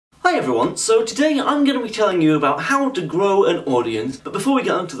Hi everyone, so today I'm going to be telling you about how to grow an audience, but before we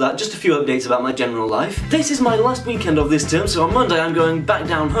get on to that, just a few updates about my general life. This is my last weekend of this term, so on Monday I'm going back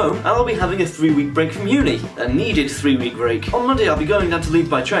down home and I'll be having a 3-week break from uni. A needed 3-week break. On Monday I'll be going down to Leeds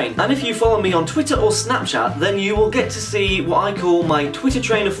by train, and if you follow me on Twitter or Snapchat, then you will get to see what I call my Twitter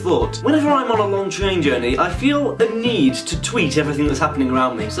train of thought. Whenever I'm on a long train journey, I feel a need to tweet everything that's happening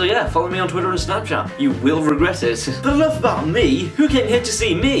around me. So yeah, follow me on Twitter and Snapchat. You will regret it. But enough about me. Who came here to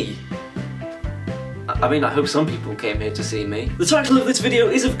see me? I mean, I hope some people came here to see me. The title of this video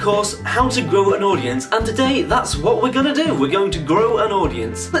is, of course, How to Grow an Audience, and today that's what we're gonna do. We're going to grow an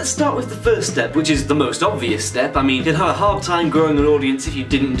audience. Let's start with the first step, which is the most obvious step. I mean, you'd have a hard time growing an audience if you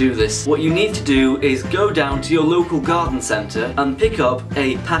didn't do this. What you need to do is go down to your local garden centre and pick up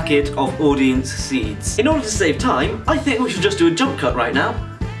a packet of audience seeds. In order to save time, I think we should just do a jump cut right now.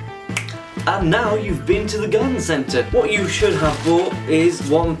 And now you've been to the garden centre. What you should have bought is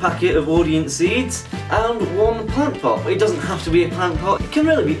one packet of audience seeds and one plant pot. It doesn't have to be a plant pot, it can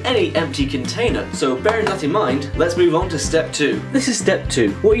really be any empty container. So bearing that in mind, let's move on to step 2. This is step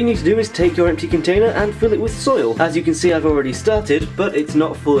 2. What you need to do is take your empty container and fill it with soil. As you can see, I've already started, but it's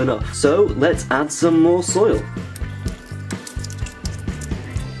not full enough. So let's add some more soil.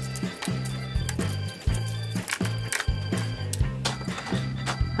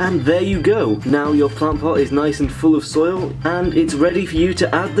 And there you go. Now your plant pot is nice and full of soil and it's ready for you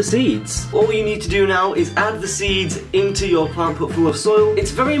to add the seeds. All you need to do now is add the seeds into your plant pot full of soil. It's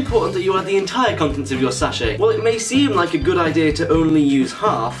very important that you add the entire contents of your sachet. While it may seem like a good idea to only use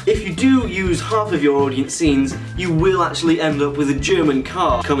half, if you do use half of your audience seeds, you will actually end up with a German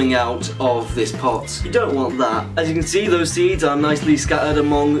car coming out of this pot. You don't want that. As you can see, those seeds are nicely scattered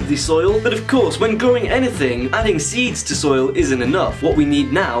among the soil. But of course, when growing anything, adding seeds to soil isn't enough. What we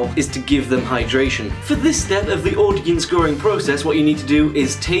need now is to give them hydration. For this step of the audience growing process, what you need to do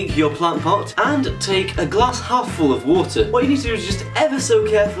is take your plant pot and take a glass half full of water. What you need to do is just ever so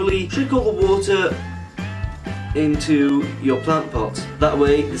carefully trickle the water into your plant pot. That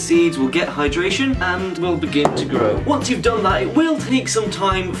way the seeds will get hydration and will begin to grow. Once you've done that, it will take some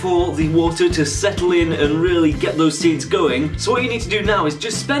time for the water to settle in and really get those seeds going. So what you need to do now is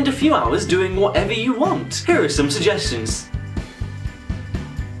just spend a few hours doing whatever you want. Here are some suggestions.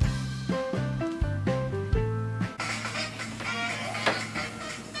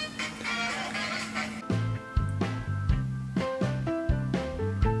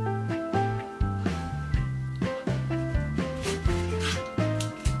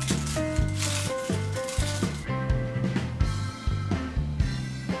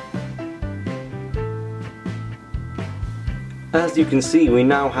 As you can see, we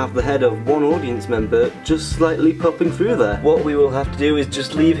now have the head of one audience member just slightly popping through there. What we will have to do is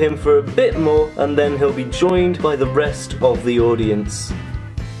just leave him for a bit more and then he'll be joined by the rest of the audience.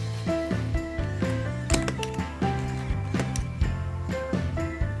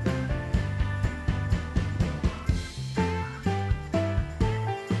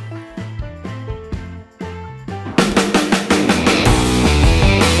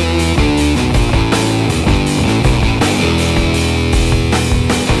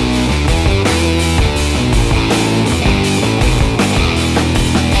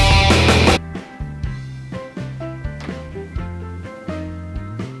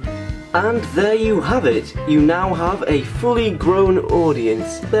 And there you have it. You now have a fully grown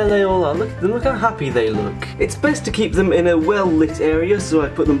audience. There they all are. Look at them. Look how happy they look. It's best to keep them in a well-lit area, so I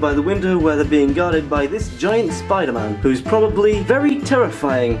put them by the window where they're being guarded by this giant Spider-Man, who's probably very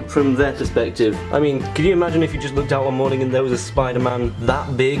terrifying from their perspective. I mean, could you imagine if you just looked out one morning and there was a Spider-Man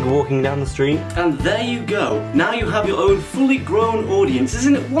that big walking down the street? And there you go. Now you have your own fully grown audience.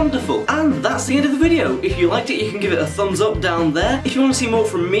 Isn't it wonderful? And that's the end of the video. If you liked it, you can give it a thumbs up down there. If you want to see more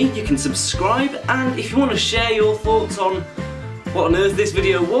from me, you can subscribe, and if you want to share your thoughts on what on earth this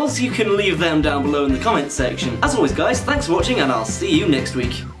video was, you can leave them down below in the comments section. As always guys, thanks for watching and I'll see you next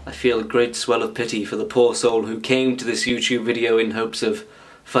week. I feel a great swell of pity for the poor soul who came to this YouTube video in hopes of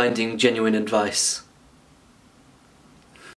finding genuine advice.